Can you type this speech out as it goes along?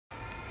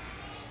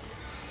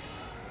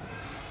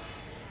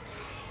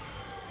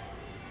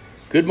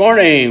Good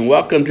morning.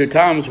 Welcome to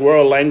Tom's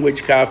World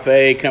Language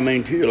Cafe,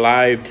 coming to you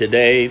live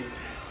today,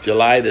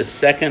 July the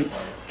 2nd,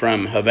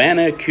 from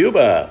Havana,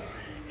 Cuba.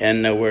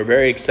 And we're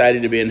very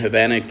excited to be in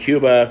Havana,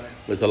 Cuba,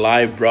 with a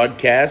live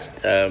broadcast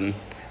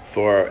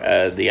for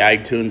the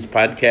iTunes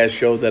podcast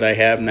show that I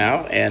have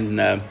now.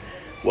 And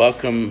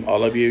welcome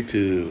all of you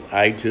to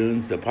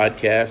iTunes, the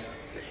podcast.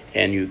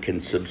 And you can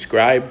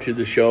subscribe to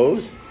the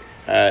shows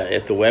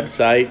at the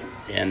website.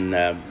 And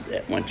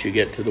once you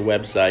get to the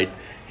website,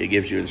 it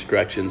gives you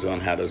instructions on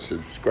how to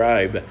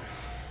subscribe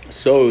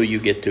so you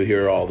get to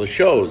hear all the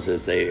shows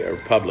as they are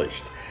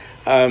published.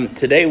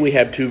 Today we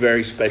have two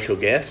very special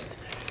guests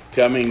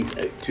coming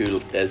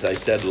to, as I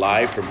said,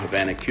 live from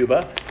Havana,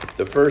 Cuba.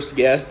 The first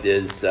guest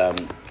is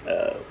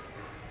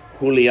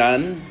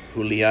Julian.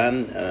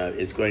 Julian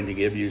is going to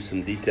give you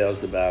some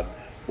details about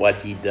what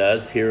he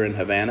does here in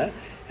Havana.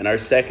 And our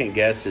second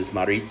guest is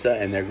Maritza,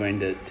 and they're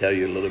going to tell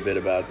you a little bit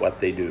about what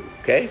they do.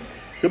 Okay?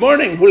 Good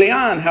morning,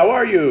 Julian. How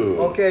are you?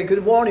 Okay,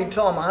 good morning,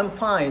 Tom. I'm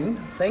fine.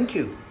 Thank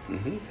you.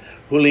 Mm-hmm.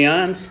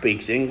 Julian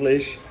speaks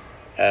English,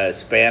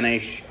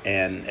 Spanish,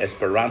 and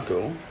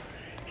Esperanto.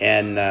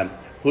 And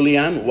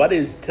Julian,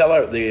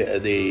 tell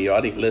the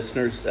audience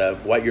listeners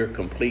what your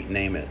complete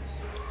name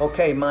is.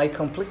 Okay, my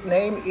complete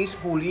name is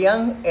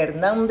Julian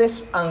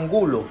Hernandez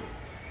Angulo.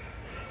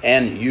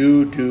 And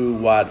you do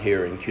what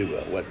here in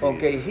Cuba?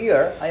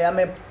 Here I am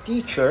a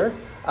teacher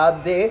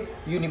at the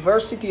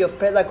University of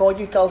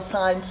Pedagogical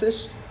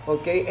Sciences,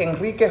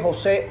 Enrique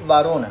Jose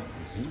Varona.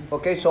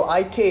 Mm-hmm. So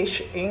I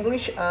teach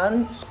English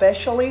and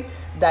especially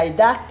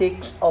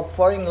didactics of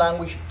foreign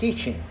language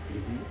teaching.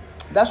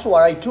 Mm-hmm. That's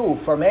what I do.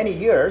 For many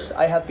years,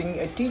 I have been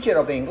a teacher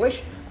of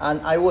English,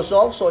 and I was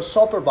also a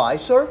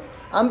supervisor.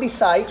 And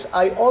besides,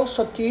 I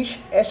also teach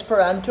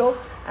Esperanto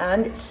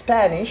and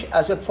Spanish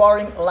as a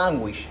foreign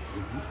language.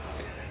 Mm-hmm.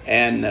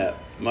 And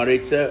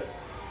Maritza,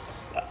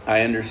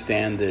 I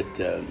understand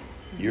that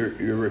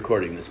you're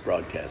recording this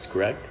broadcast,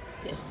 correct?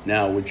 Yes.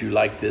 Now, would you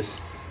like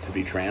this to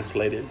be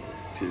translated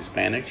to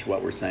Spanish,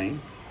 what we're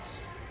saying?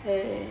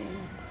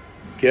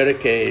 ¿Quiere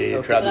que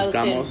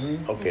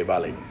traduzcamos? Ok,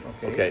 vale.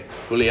 Okay.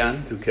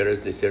 Julián, ¿tú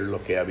quieres decir lo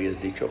que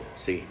habías dicho?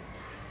 Sí.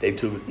 De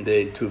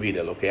tu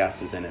vida, lo que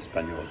haces en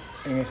español.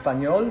 En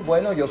español,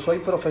 bueno, yo soy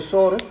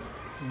profesor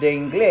de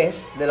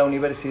inglés de la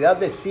Universidad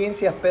de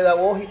Ciencias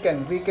Pedagógicas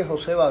Enrique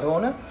José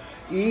Varona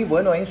y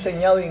bueno, he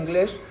enseñado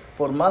inglés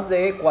por más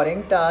de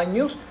 40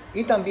 años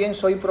y también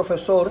soy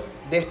profesor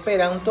de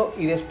Esperanto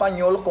y de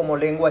español como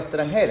lengua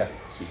extranjera.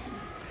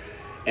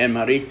 And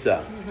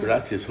Maritza,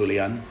 gracias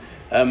Julián.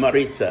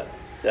 Maritza,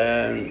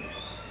 can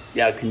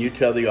you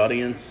tell the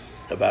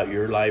audience about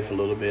your life a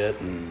little bit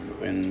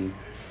and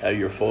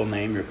your full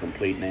name, your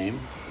complete name?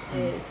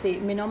 Sí,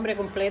 mi nombre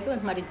completo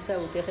es Maritza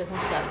Gutiérrez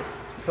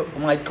González. So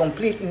my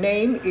complete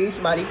name is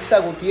Maritza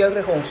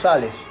Gutiérrez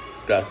González.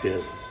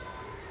 Gracias.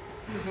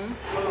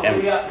 Mm-hmm.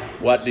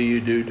 And what do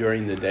you do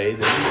during the day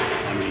then?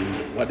 I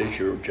mean, what is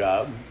your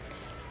job?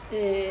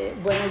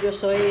 Bueno, yo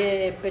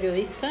soy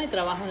periodista y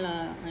trabajo en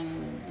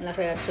la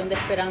redacción de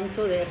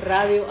Esperanto de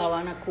Radio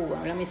Habana,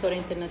 Cuba, la emisora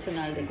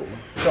internacional de Cuba.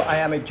 So I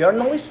am a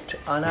journalist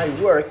and I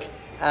work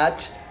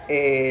at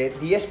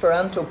the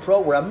Esperanto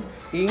program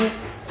in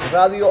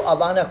Radio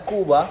Habana,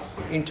 Cuba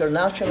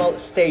International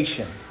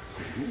Station.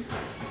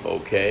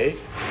 Okay.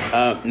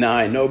 Now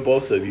I know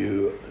both of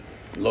you,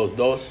 los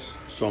dos,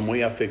 son muy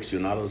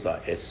aficionados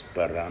a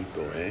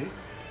Esperanto, eh?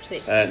 Sí.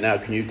 Now,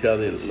 can you tell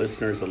the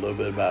listeners a little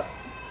bit about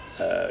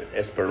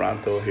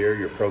Esperanto here,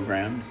 your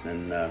programs?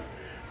 And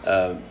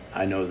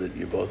I know that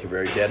you both are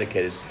very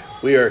dedicated.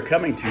 We are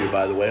coming to you,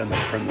 by the way,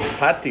 from the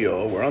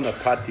patio. We're on the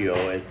patio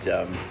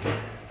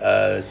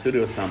at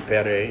Studio San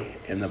Pere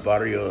in the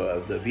barrio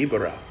of the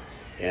Vibora.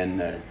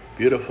 And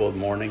beautiful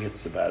morning.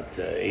 It's about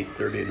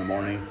 8:30 in the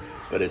morning,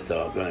 but it's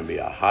going to be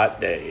a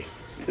hot day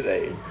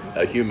today,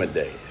 a humid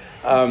day.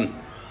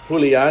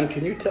 Julián,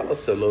 can you tell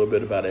us a little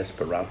bit about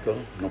Esperanto?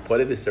 ¿No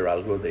puede decir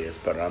algo de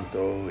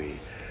Esperanto y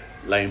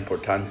la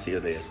importancia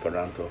de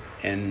Esperanto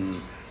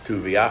en tu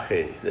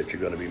viaje that you're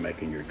going to be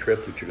making, your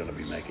trip that you're going to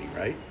be making,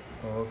 right?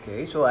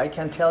 Okay, so I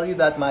can tell you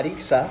that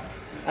Maritza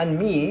and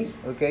me,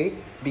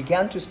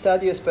 began to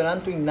study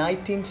Esperanto in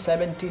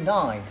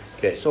 1979.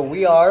 Okay. So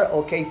we are,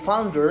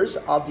 founders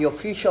of the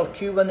official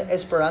Cuban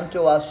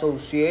Esperanto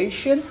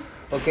Association,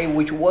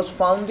 which was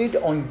founded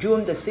on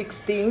June the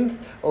 16th,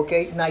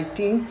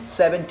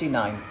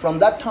 1979. From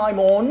that time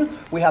on,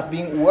 we have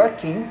been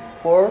working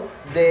for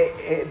the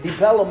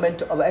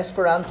development of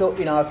Esperanto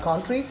in our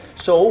country.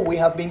 So we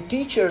have been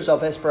teachers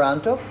of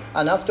Esperanto,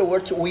 and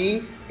afterwards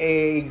we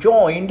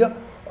joined,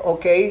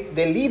 the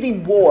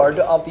leading board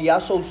of the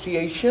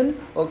association,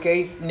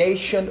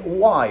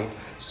 nationwide.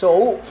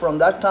 So from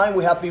that time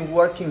we have been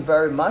working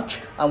very much,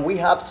 and we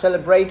have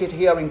celebrated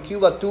here in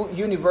Cuba 2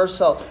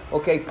 universal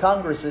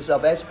congresses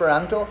of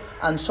Esperanto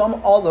and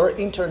some other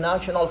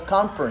international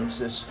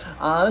conferences.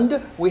 And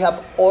we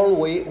have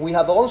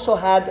also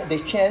had the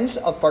chance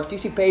of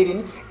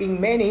participating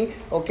in many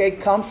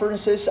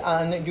conferences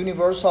and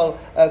universal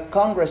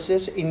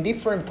congresses in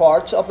different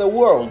parts of the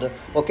world.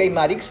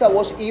 Maritza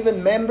was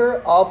even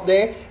member of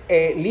the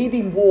a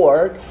leading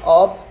board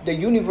of the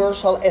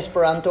Universal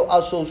Esperanto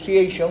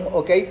Association,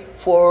 okay,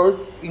 for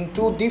in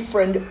 2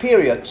 different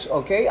periods,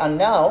 okay, and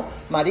now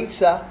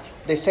Maritza,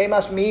 the same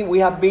as me, we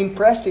have been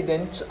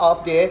presidents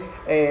of the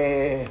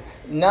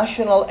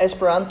National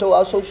Esperanto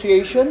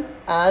Association,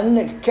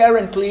 and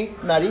currently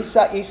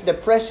Maritza is the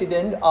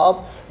president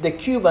of the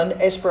Cuban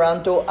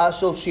Esperanto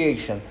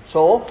Association.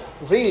 So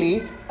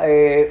really,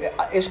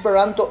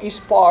 Esperanto is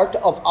part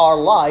of our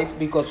life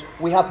because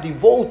we have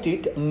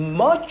devoted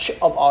much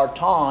of our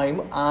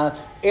time,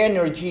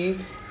 energy,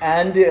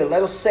 and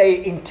let us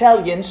say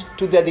intelligence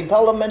to the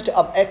development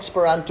of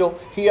Esperanto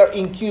here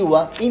in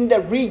Cuba, in the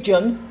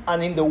region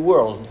and in the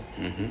world.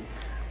 Uh-huh.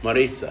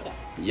 Maritza,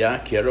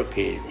 ya quiero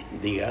que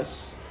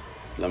digas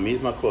la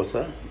misma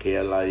cosa que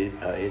él ha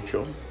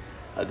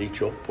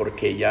dicho,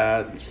 porque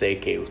ya sé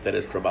que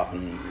ustedes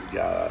trabajan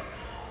ya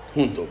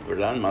juntos,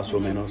 ¿verdad? Más o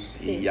menos,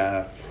 sí. Y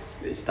ya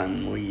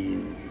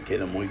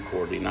quedan muy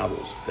coordinados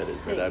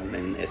ustedes, Sí. ¿verdad?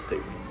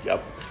 Ya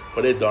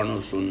puedes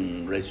darnos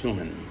un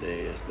resumen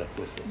de estas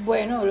cosas.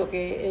 Bueno, lo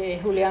que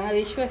Julián ha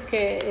dicho es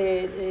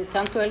que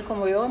tanto él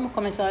como yo hemos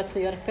comenzado a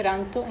estudiar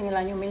Esperanto en el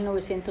año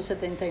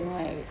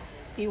 1979.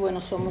 Y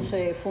bueno, somos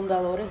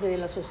fundadores de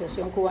la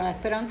Asociación Cubana de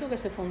Esperanto, que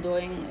se fundó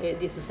en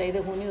 16 de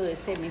junio de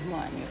ese mismo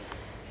año.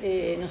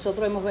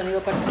 Nosotros hemos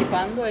venido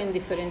participando en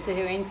diferentes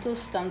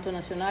eventos, tanto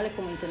nacionales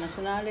como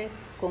internacionales,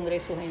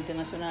 congresos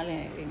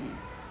internacionales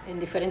en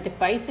diferentes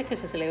países que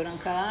se celebran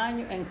cada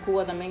año. En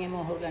Cuba también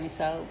hemos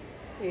organizado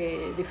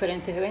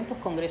diferentes eventos,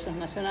 congresos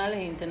nacionales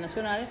e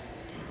internacionales.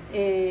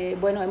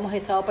 Bueno, hemos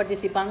estado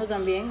participando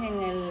también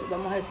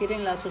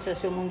en la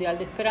Asociación Mundial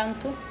de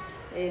Esperanto.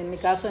 En mi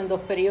caso, en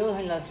 2 periodos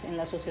en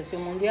la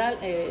Asociación Mundial,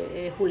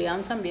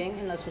 Julián también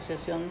en la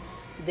Asociación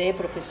de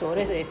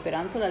Profesores de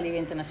Esperanto, la Liga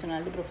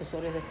Internacional de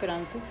Profesores de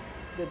Esperanto,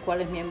 del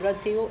cual es miembro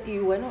activo. Y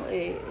bueno,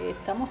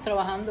 estamos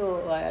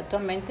trabajando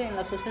actualmente en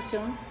la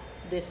asociación,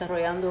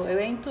 desarrollando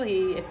eventos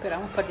y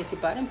esperamos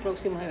participar en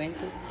próximos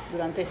eventos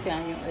durante este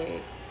año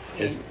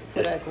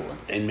fuera de Cuba.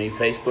 En mi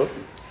Facebook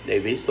he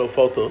visto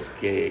fotos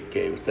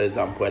que ustedes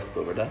han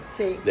puesto, ¿verdad?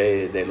 Sí.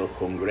 De los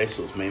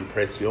congresos. Me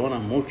impresiona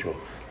mucho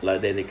la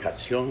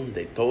dedicación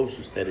de todos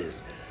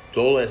ustedes.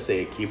 Todo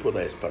ese equipo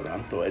de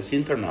Esperanto es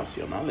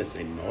internacional, es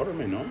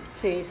enorme, ¿no?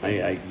 Sí, sí.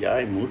 Ya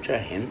hay mucha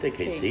gente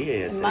que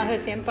sigue En más de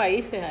 100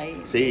 países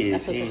hay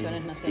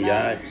asociaciones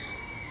nacionales.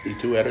 Y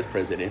tú eres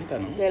presidenta,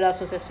 ¿no? De la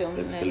Asociación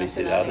Pues Nacional.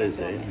 felicidades,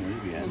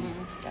 muy bien.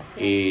 Gracias.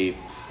 Y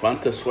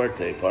cuánta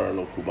suerte para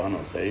los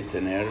cubanos,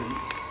 tener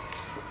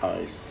a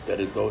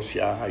ustedes dos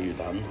ya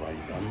ayudando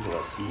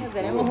así.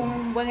 Tenemos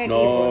un buen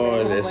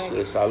equipo.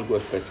 Es algo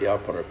especial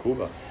para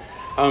Cuba.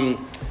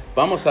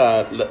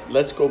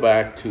 Let's go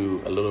back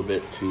a little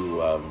bit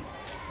to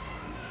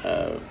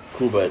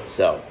Cuba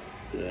itself.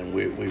 And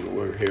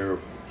we're here,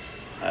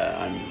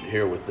 I'm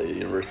here with the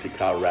University of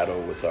Colorado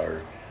with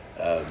our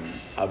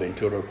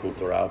Aventura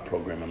Cultural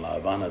program in La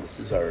Habana. This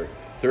is our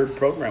 3rd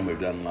program we've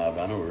done in La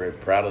Habana. We're very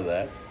proud of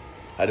that.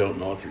 I don't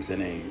know if there's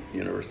any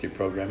university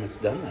program that's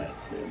done that.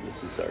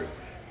 This is our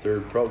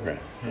 3rd program.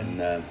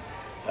 Mm-hmm.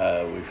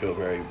 And we feel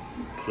very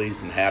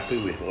pleased and happy.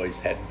 We've always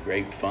had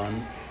great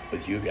fun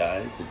with you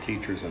guys, the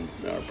teachers in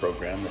our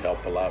program that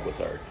help a lot with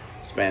our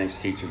Spanish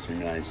teachers in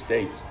the United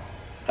States.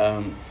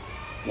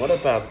 What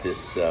about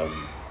this,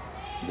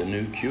 the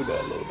new Cuba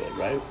a little bit,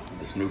 right?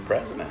 This new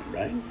president,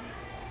 right?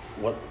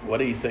 What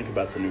do you think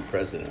about the new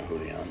president,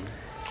 Julián?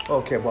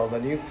 Okay, well, the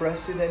new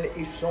president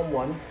is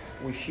someone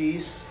which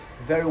is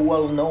very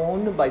well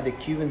known by the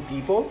Cuban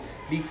people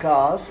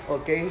because,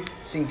 okay,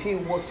 since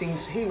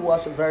he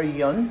was very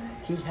young,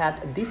 he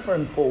had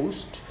different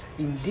posts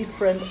in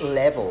different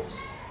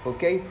levels.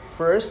 Okay,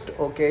 first,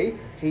 okay,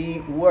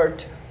 he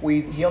worked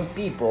with young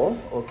people,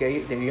 okay,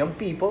 the young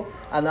people,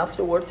 and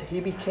afterwards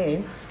he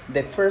became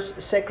the first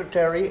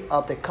secretary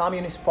of the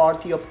Communist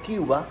Party of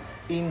Cuba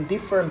in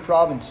different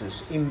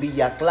provinces, in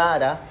Villa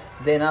Clara,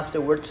 then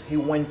afterwards he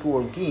went to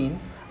Holguín,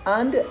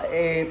 and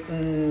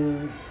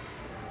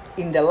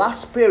in the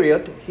last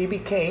period he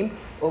became,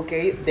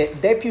 okay, the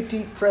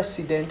deputy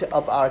president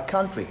of our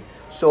country.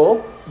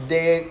 So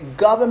the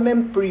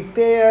government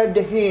prepared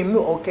him,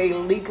 okay,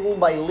 little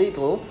by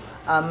little.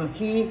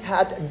 He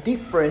had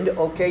different,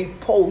 okay,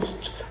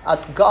 posts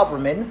at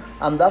government,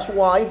 and that's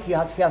why he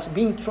has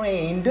been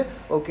trained,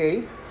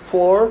 okay,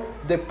 for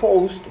the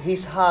post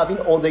he's having,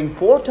 or the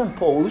important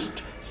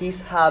post he's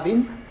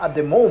having at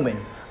the moment.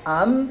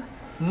 And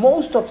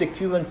most of the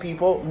Cuban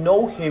people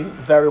know him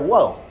very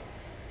well.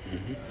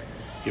 Mm-hmm.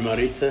 Y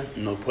Maritza,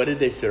 ¿no puede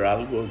decir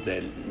algo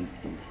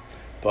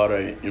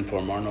para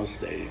informarnos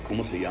de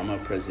cómo se llama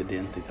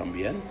presidente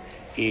también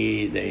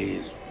y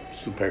de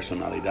su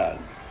personalidad?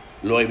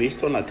 Lo he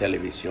visto en la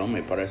televisión,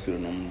 me parece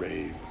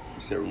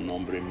ser un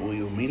hombre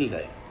muy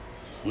humilde,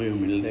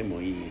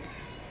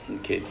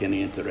 que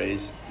tiene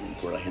interés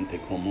por la gente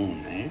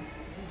común, ¿eh?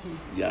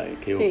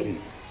 ¿Qué opinas?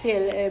 Sí,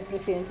 el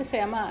presidente se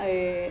llama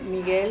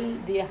Miguel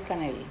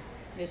Díaz-Canel,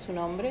 es su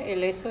nombre.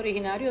 Él es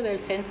originario del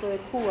centro de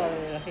Cuba,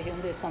 de la región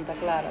de Santa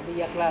Clara,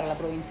 Villa Clara, la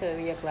provincia de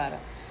Villa Clara.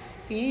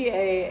 y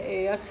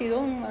ha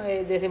sido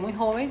desde muy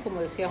joven,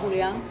 como decía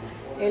Julián,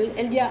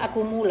 él ya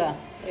acumula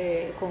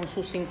con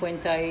sus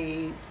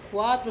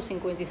 54,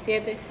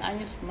 57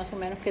 años más o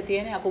menos que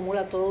tiene,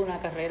 acumula toda una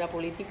carrera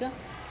política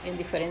en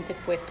diferentes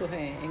puestos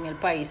en el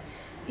país.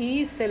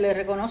 Y se le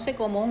reconoce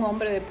como un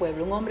hombre de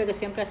pueblo, un hombre que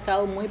siempre ha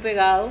estado muy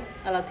pegado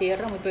a la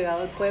tierra, muy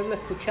pegado al pueblo,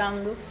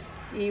 escuchando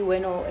y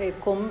bueno,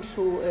 con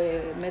sus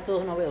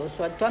métodos novedosos.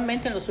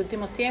 Actualmente, en los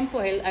últimos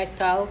tiempos, él ha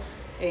estado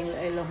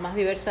en los más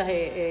diversas,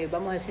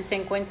 vamos a decir, se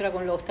encuentra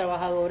con los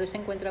trabajadores, se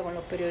encuentra con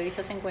los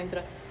periodistas, se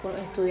encuentra con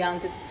los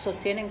estudiantes,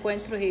 sostiene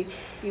encuentros y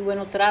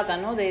bueno, trata,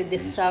 ¿no?, de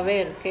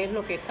saber qué es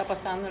lo que está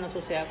pasando en la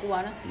sociedad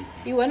cubana.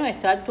 Y bueno,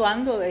 está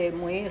actuando,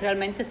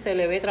 realmente se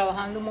le ve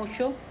trabajando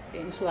mucho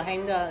en su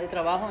agenda de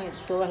trabajo, en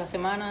todas las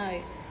semanas,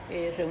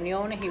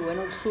 reuniones, y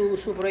bueno,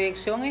 su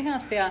proyección es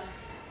hacia,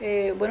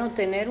 bueno,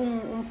 tener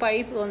un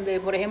país donde,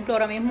 por ejemplo,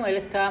 ahora mismo él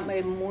está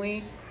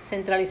muy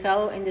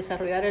centralizado en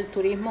desarrollar el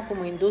turismo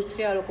como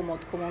industria, como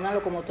una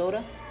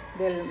locomotora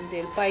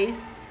del país,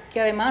 que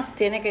además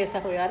tiene que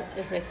desarrollar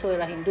el resto de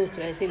las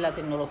industrias, es decir, la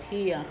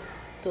tecnología,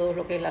 todo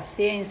lo que es la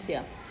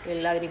ciencia,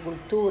 la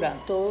agricultura,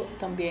 todo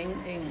también,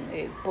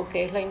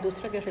 porque es la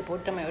industria que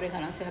reporta mayores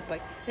ganancias al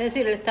país. Es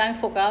decir, él está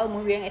enfocado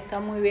muy bien, está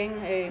muy bien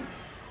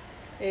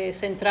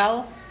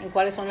centrado en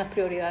cuáles son las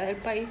prioridades del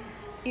país.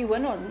 Y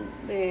bueno,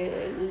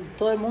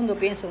 todo el mundo,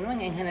 pienso, ¿no?,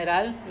 en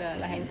general,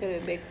 la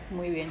gente ve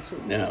muy bien su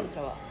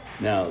trabajo.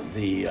 Now,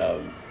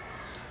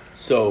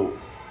 so,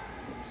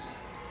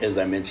 as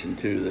I mentioned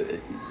too,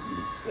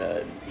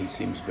 he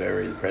seems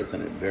the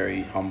president,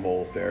 very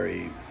humble,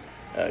 very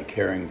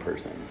caring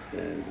person.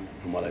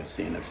 From what I've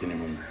seen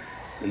him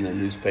in the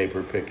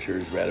newspaper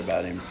pictures, read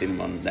about him, seen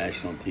him on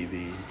national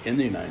TV in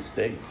the United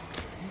States.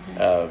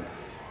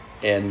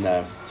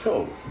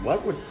 So,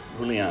 what would,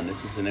 Julian,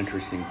 this is an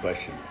interesting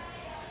question.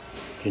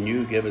 Can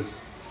you give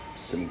us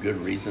some good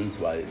reasons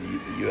why the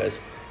U.S.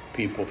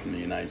 people from the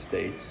United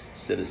States,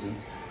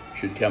 citizens,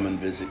 should come and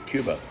visit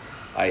Cuba?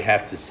 I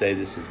have to say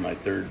this is my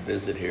third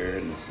visit here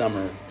in the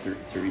summer,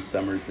 3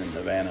 summers in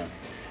Havana,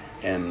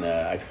 and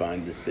I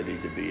find the city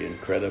to be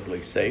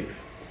incredibly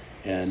safe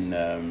and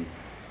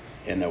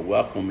a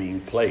welcoming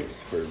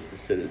place for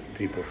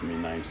people from the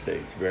United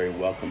States. Very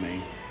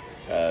welcoming,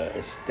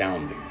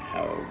 astounding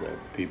how the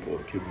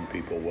Cuban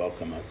people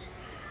welcome us.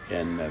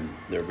 And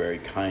they're very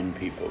kind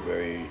people,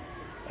 very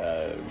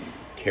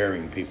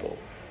caring people.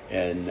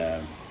 And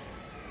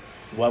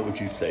what would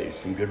you say,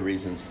 some good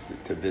reasons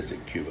to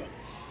visit Cuba?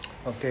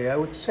 Okay, I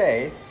would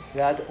say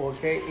that,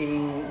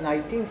 in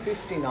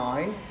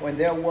 1959, when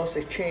there was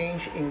a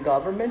change in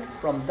government,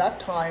 from that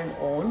time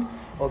on,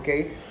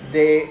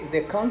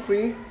 the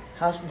country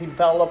has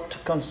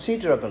developed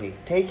considerably,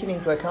 taking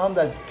into account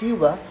that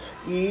Cuba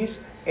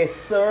is a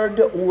third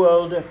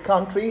world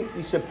country,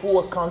 is a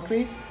poor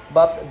country,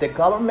 but the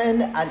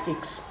government and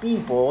its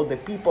people, the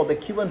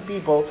Cuban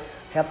people,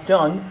 have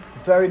done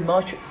very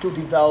much to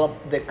develop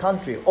the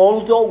country.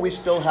 Although we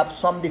still have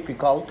some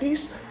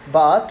difficulties,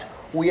 but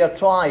we are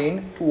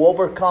trying to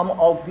overcome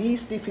all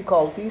these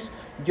difficulties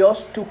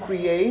just to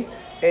create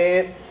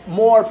a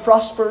more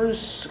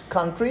prosperous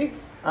country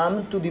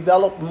and to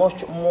develop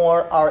much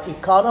more our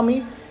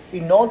economy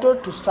in order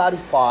to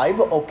satisfy,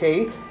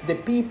 the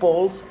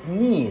people's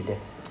need.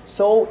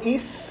 So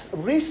its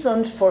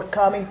reason for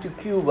coming to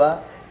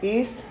Cuba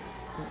is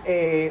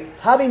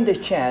having the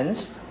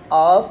chance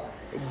of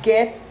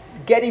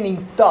getting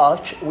in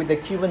touch with the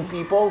Cuban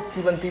people.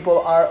 Cuban people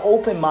are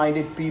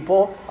open-minded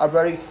people, are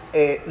very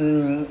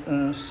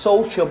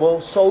sociable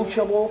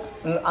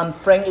and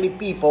friendly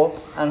people,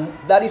 and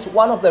that is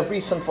one of the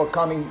reasons for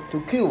coming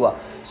to Cuba.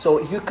 So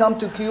if you come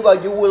to Cuba,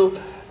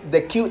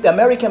 the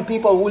American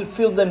people will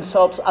feel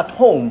themselves at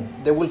home.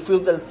 They will feel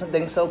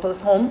themselves at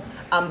home.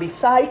 And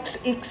besides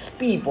its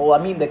people,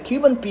 the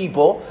Cuban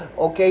people,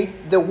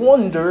 the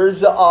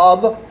wonders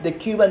of the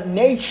Cuban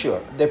nature,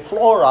 the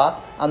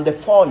flora and the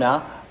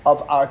fauna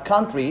of our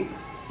country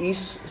is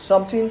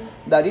something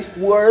that is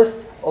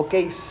worth,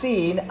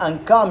 seeing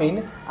and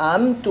coming,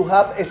 and to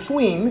have a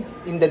swim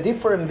in the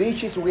different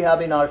beaches we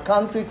have in our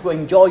country to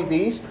enjoy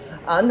this,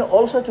 and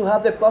also to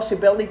have the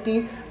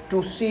possibility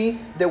to see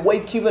the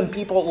way Cuban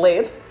people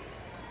live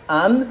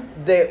and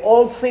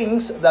all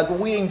things that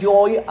we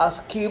enjoy as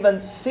Cuban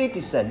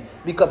citizens,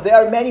 because there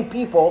are many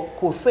people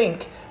who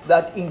think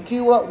that in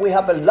Cuba we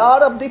have a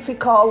lot of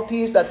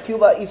difficulties, that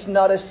Cuba is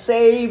not a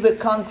safe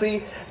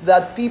country,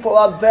 that people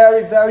are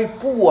very, very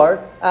poor,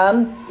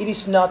 and it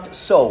is not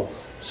so.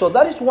 So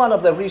that is one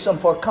of the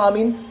reasons for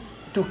coming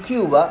to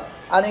Cuba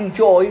and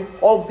enjoy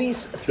all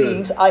these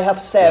things I have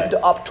said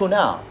up to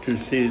now. To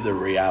see the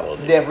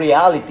reality. The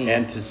reality.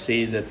 And to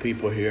see that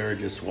people here are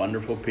just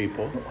wonderful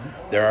people.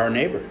 They're our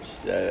neighbors,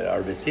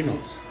 our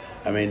vecinos.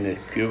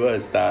 Cuba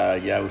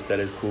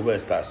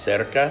está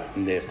cerca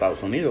de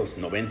Estados Unidos,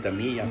 90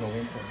 millas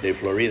de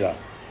Florida.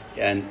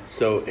 And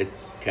so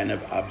it's kind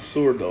of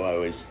absurdo. I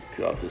always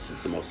thought this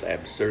is the most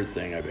absurd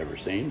thing I've ever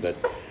seen, but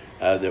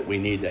that we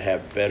need to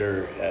have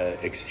better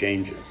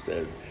exchanges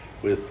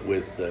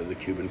with the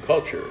Cuban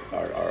culture,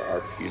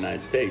 our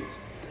United States.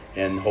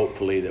 and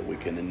hopefully that we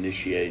can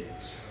initiate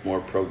more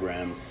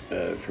programs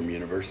from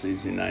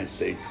universities in the United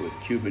States with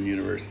Cuban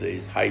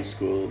universities, high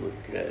school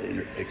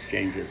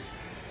exchanges,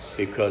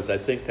 because I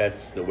think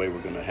that's the way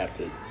we're going to have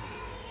to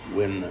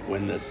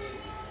win this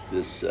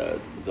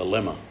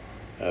dilemma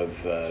of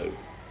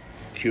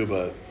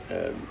Cuba,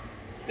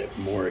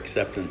 more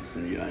acceptance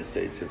in the United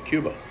States of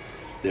Cuba.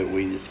 That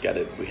we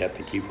have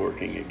to keep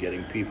working at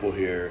getting people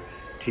here,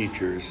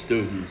 teachers,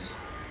 students,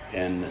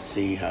 and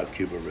seeing how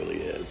Cuba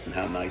really is and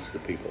how nice the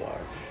people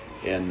are.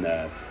 And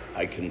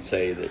I can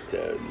say that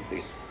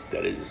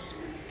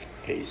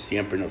que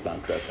siempre nos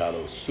han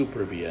tratado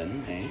súper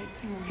bien,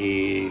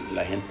 y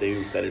la gente,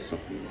 ustedes son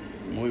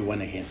muy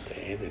buena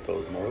gente, de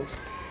todos modos,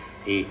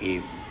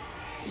 y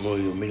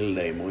muy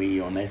humilde, muy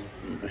honesta,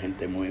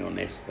 gente muy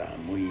honesta,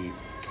 muy,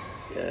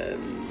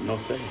 no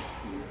sé,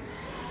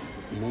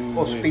 muy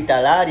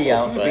hospitalaria,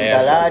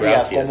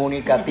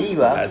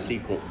 comunicativa.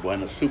 Así,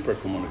 bueno, súper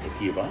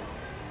comunicativa.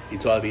 Y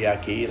todavía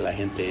aquí la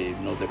gente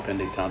no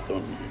depende tanto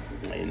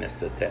en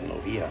esta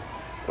tecnología.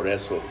 Por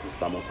eso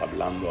estamos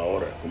hablando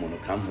ahora,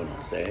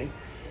 comunicándonos,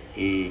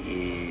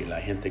 y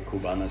la gente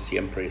cubana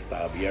siempre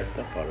está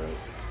abierta para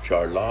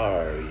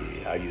charlar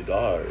y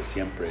ayudar.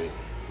 Siempre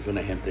es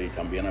una gente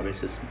también a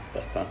veces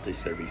bastante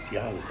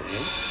servicial,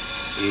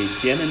 y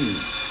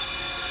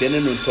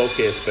tienen un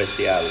toque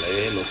especial,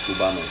 los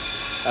cubanos.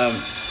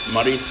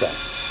 Maritza,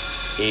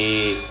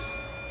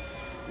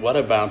 what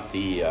about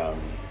the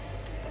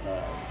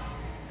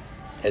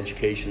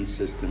education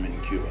system in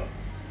Cuba?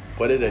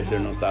 ¿Puede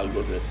decirnos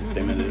algo del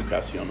sistema de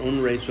educación?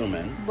 Un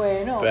resumen,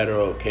 bueno,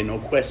 pero que no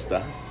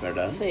cuesta,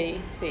 ¿verdad? Sí.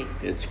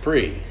 It's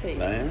free, sí.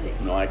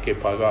 No hay que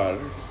pagar.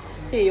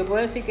 Sí, yo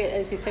puedo decir que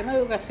el sistema de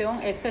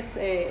educación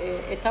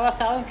está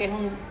basado en que es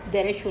un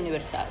derecho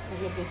universal,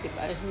 es lo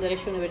principal, es un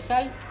derecho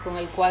universal con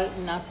el cual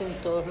nacen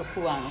todos los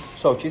cubanos.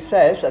 So she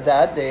says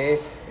that the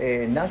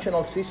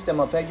national system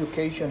of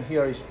education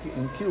here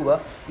in Cuba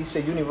is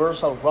a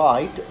universal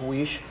right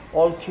which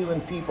all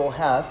Cuban people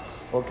have,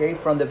 okay,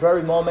 from the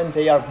very moment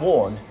they are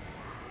born.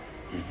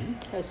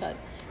 Mm-hmm. Exacto.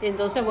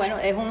 Entonces, bueno,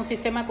 es un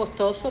sistema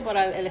costoso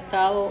para el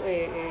Estado,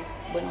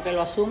 bueno, que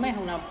lo asume, es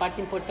una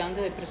parte importante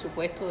del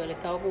presupuesto del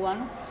Estado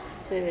cubano,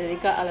 se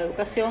dedica a la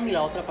educación y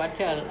la otra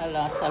parte a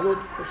la salud,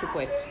 por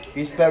supuesto.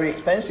 It's very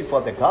expensive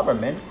for the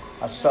government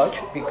as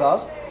such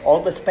because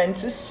all the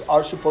expenses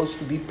are supposed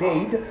to be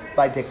paid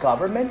by the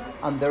government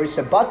and there is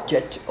a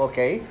budget,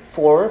 okay,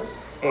 for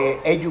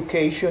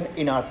education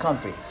in our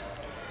country.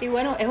 Y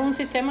bueno, es un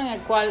sistema en el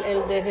cual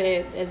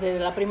desde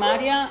la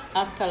primaria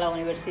hasta la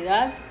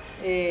universidad,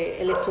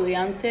 el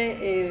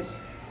estudiante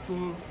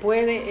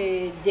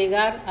puede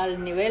llegar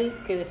al nivel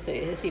que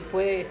desee, es decir,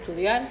 puede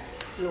estudiar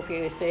lo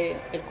que desee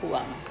el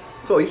cubano.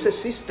 So it's a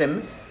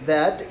system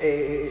that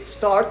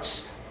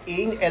starts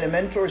in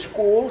elementary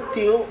school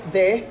till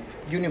the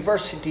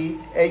university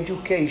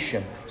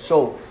education.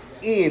 So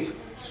if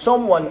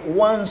someone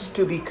wants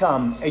to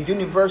become a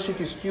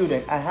university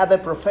student and have a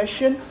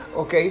profession,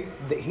 okay,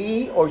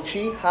 he or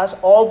she has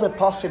all the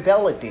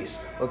possibilities,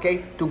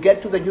 okay, to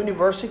get to the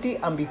university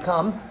and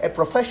become a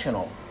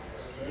professional.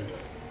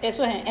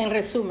 Eso es en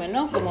resumen,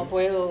 ¿no? Como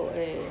puedo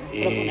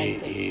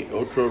proponerte. Y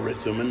otro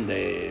resumen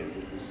de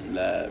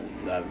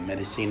la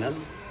medicina,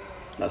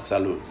 la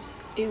salud.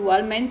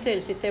 Igualmente,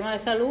 el sistema de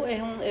salud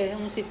tiene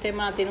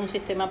un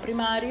sistema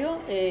primario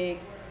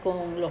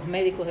con los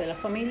médicos de la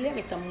familia que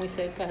están muy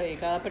cerca de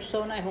cada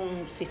persona. Es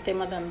un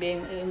sistema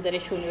también, un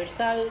derecho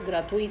universal,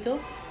 gratuito,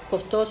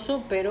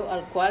 costoso, pero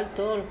al cual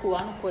todos los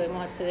cubanos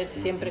podemos acceder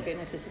siempre que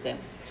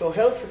necesitemos. So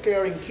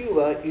healthcare in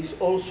Cuba is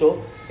also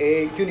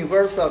a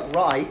universal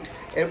right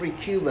every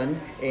Cuban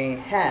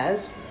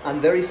has,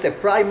 and there is a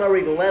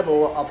primary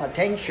level of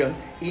attention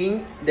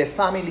in the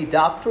family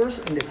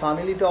doctors,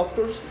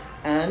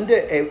 and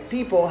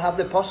people have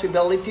the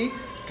possibility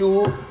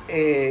to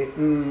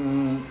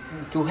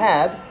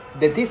have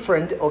the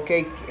different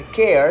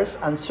cares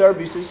and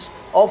services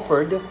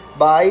offered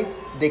by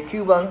the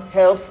Cuban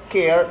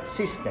healthcare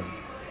system.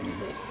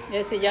 Sí.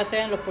 Es decir, ya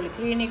sea en los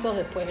policlínicos,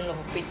 después en los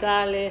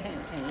hospitales,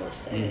 en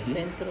los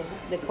centros,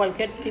 de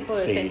cualquier tipo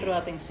de centro de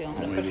atención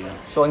a las personas.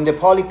 So in the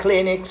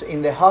polyclinics,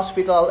 in the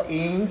hospital,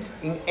 in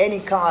any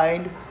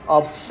kind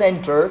of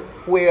center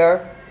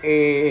where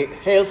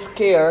health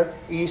care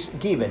is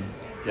given.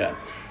 Yeah,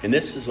 and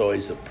this is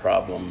always a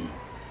problem,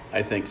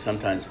 I think,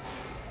 sometimes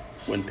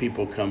when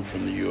people come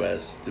from the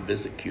U.S. to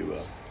visit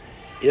Cuba,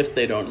 if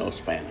they don't know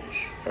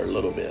Spanish, or a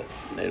little bit,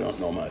 they don't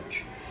know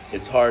much,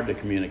 it's hard to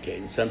communicate.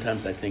 And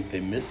sometimes I think they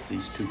miss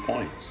these 2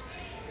 points,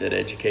 that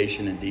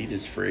education indeed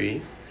is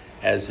free,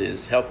 as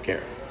is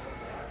healthcare.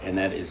 And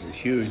that is a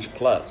huge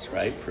plus,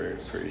 right,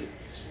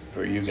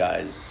 for you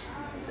guys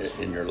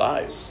in your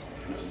lives.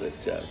 You know,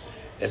 that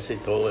ese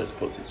todo es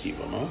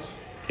positivo, ¿no?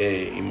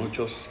 Y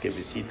muchos que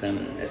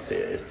visitan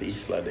esta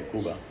isla de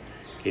Cuba,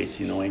 que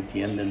si no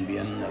entienden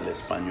bien el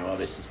español a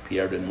veces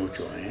pierden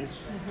mucho,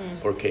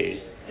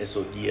 porque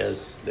esos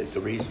guías de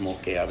turismo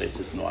que a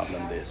veces no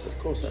hablan de esas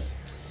cosas.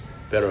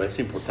 Pero es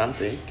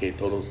importante que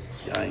todos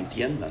ya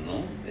entiendan,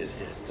 ¿no?,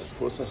 estas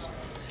cosas.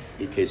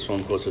 y que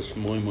son cosas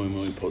muy, muy,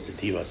 muy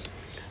positivas.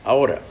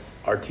 Ahora,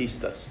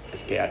 artistas,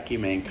 es que aquí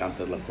me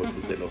encantan las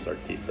cosas de los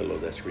artistas,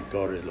 los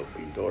escritores, los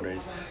pintores,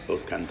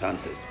 los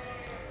cantantes.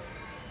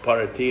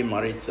 Para ti,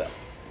 Maritza,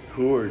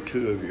 who are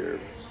two of your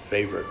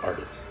favorite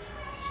artists?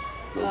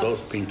 Los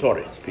dos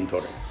pintores.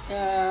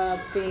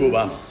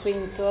 Cubanos.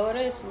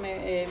 Pintores,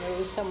 me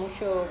gusta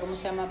mucho, ¿cómo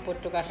se llama?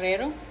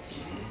 Portocarrero.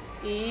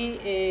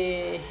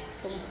 Y,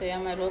 ¿cómo se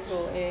llama el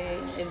otro?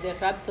 El de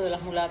Rapto de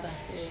las Mulatas.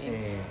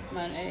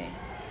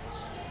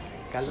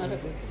 Carlos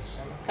Enríquez.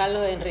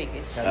 Carlos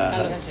Enríquez,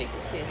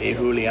 sí. Y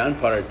Julián,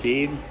 para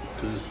ti,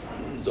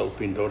 tus dos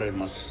pintores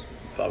más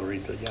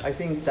favoritos ya. I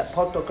think that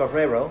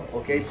Portocarrero,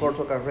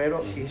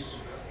 Portocarrero is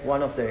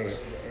one of the,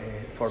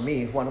 for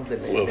me, one of the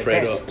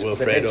best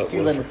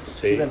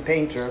Cuban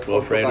painter.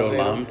 Wilfredo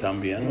Lam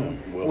también.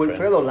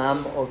 Wilfredo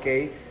Lam,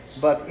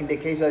 but in the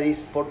case of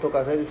this,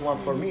 Portocarrero is one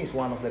for me, is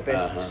one of the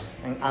best.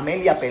 And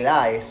Amelia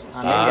Peláez is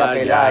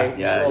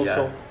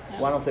also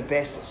one of the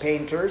best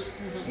painters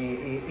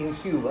in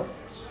Cuba.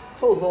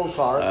 So those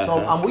are.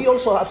 And we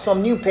also have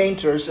some new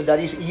painters that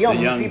is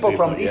young people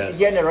from this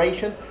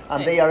generation,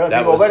 and they are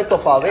Roberto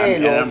Favelo.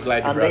 And I'm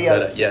glad you brought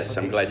that up. Yes,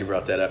 I'm glad you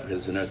brought that up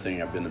because another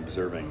thing I've been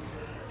observing,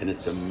 and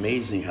it's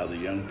amazing how the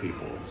young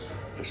people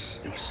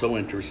are so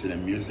interested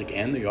in music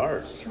and the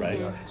arts, right?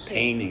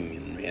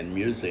 Painting and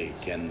music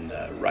and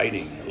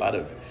writing, a lot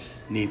of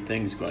neat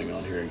things going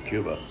on here in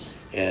Cuba,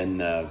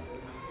 and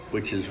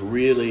which is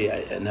really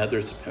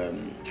another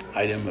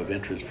item of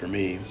interest for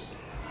me.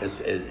 Es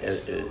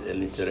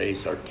el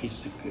interés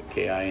artístico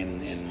que hay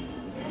en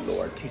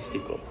lo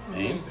artístico,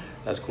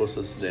 las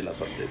cosas de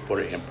las artes,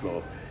 por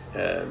ejemplo,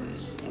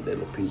 de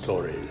los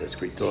pintores,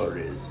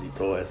 escritores y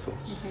todo eso,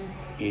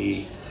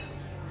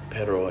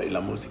 pero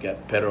la música,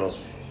 pero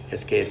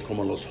es que es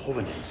como los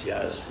jóvenes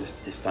ya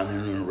están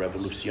en una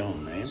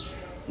revolución,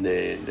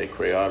 de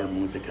crear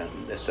música,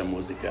 esta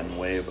música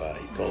nueva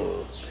y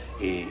todo,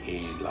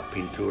 y la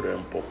pintura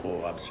un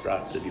poco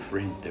abstracta,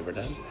 diferente,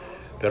 ¿verdad?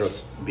 Pero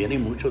viene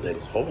mucho de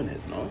los jóvenes,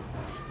 ¿no?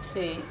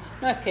 Sí,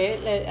 no, es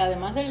que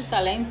además del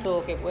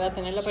talento que pueda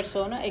tener la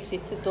persona,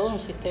 existe todo un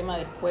sistema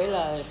de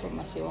escuela, de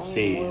formación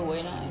muy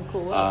buena en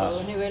Cuba a todos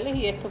los niveles,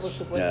 y esto, por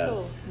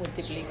supuesto,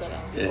 multiplica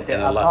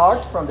la...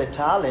 Apart from the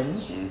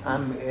talent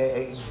and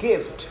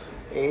gift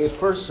a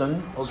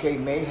person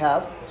may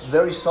have,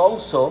 there is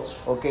also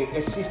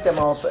a system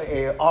of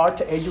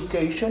art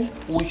education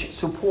which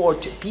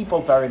support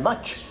people very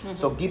much.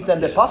 So give them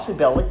the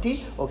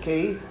possibility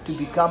to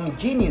become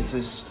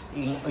geniuses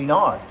in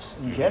arts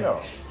in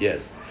general.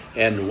 Yes,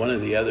 and one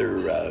of the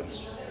other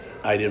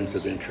items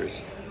of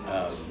interest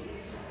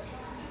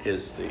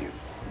is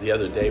the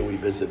other day we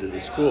visited a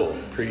school,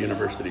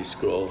 pre-university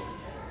school,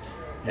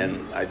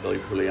 and I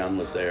believe Julián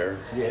was there,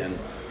 and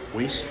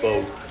we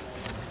spoke.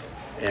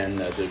 And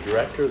the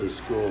director of the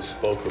school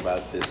spoke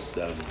about this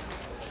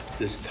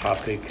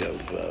topic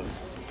of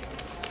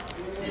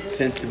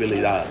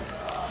sensibilidad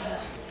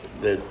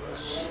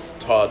that's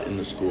taught in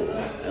the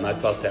schools, and I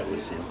thought that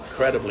was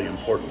incredibly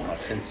important, la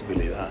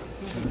sensibilidad.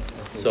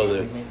 So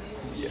that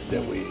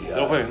we.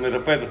 Mi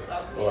respeto.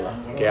 Hola.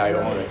 ¿Qué hay,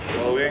 hombre?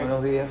 ¿Todo bien?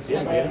 Buenos días.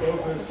 Bien.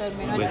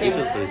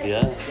 Besitos,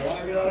 felicidades.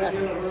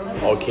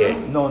 Okay.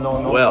 No.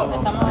 Well.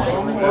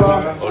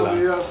 Hola.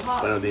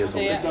 Buenos días,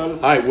 hombre. All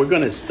right, we're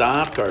going to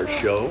stop our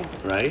show,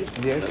 right?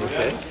 Yes.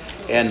 Okay.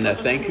 And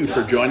thank you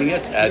for joining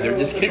us. They're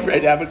just getting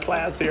ready to have a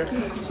class here.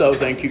 So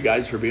thank you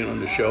guys for being on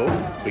the show.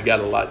 We got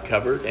a lot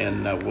covered,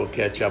 and we'll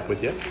catch up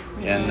with you.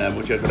 And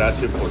muchas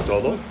gracias por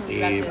todo.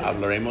 Y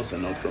hablaremos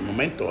en otro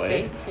momento,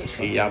 ¿eh?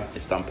 Sí. Y ya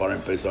están para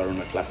empezar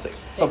una clase.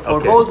 So for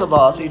both of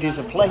us, it is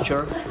a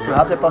pleasure to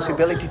have the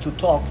possibility to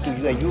talk to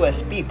the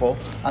U.S. people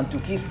and to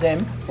give them,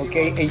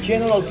 a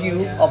general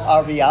view of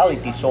our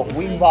reality. So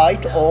we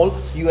invite all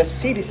U.S.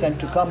 citizens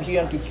to come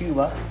here to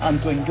Cuba and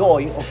to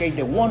enjoy,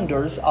 the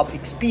wonders of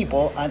its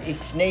people and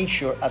its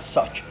nature as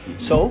such.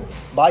 So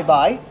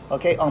bye-bye,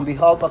 on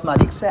behalf of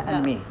Maritza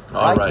and me.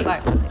 All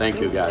right. Thank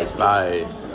you, guys. Bye.